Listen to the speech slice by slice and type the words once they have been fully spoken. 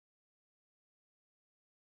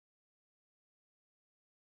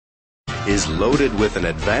is loaded with an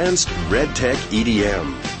advanced RedTech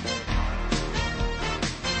EDM.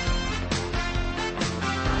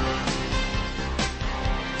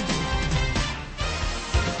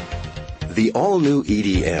 The all-new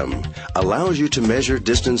EDM allows you to measure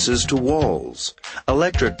distances to walls,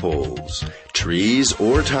 electric poles, trees,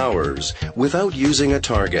 or towers without using a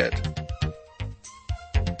target.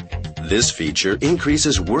 This feature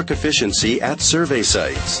increases work efficiency at survey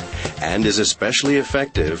sites and is especially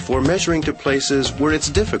effective for measuring to places where it's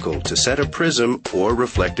difficult to set a prism or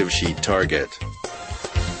reflective sheet target.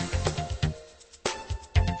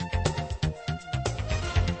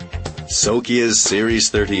 Sokia's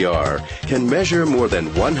Series 30R can measure more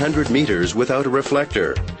than 100 meters without a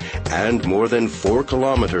reflector and more than 4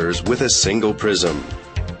 kilometers with a single prism.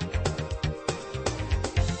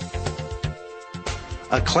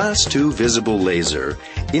 A Class 2 visible laser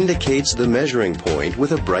indicates the measuring point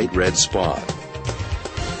with a bright red spot.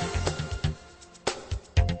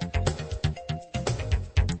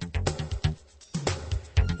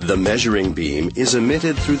 The measuring beam is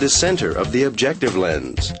emitted through the center of the objective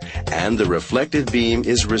lens, and the reflected beam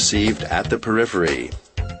is received at the periphery.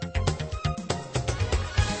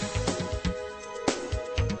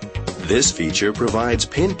 This feature provides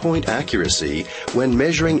pinpoint accuracy when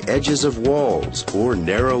measuring edges of walls or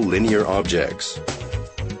narrow linear objects.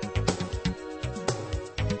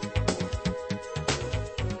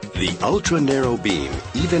 The ultra-narrow beam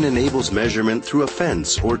even enables measurement through a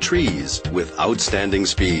fence or trees with outstanding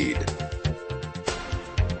speed.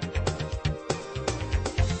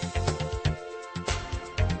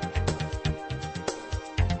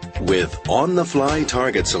 With on-the-fly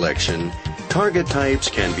target selection, target types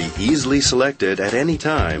can be easily selected at any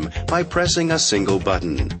time by pressing a single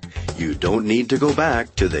button. You don't need to go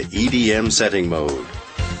back to the EDM setting mode.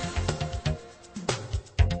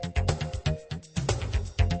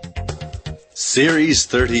 Series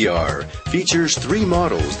 30R features 3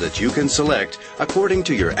 models that you can select according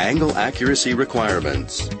to your angle accuracy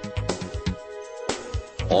requirements.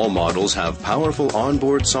 All models have powerful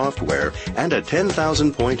onboard software and a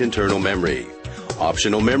 10,000-point internal memory.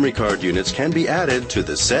 Optional memory card units can be added to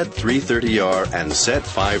the Set 330R and Set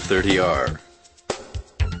 530R.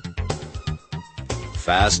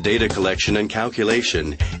 Fast data collection and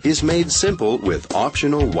calculation is made simple with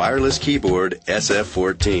optional wireless keyboard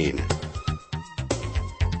SF14.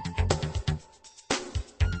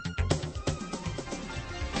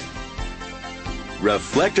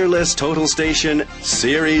 Reflectorless total station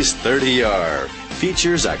Series 30R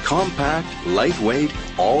features a compact, lightweight,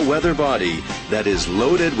 all-weather body that is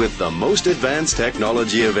loaded with the most advanced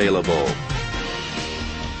technology available.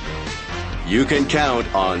 You can count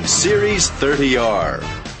on Series 30R,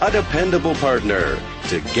 a dependable partner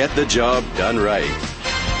to get the job done right.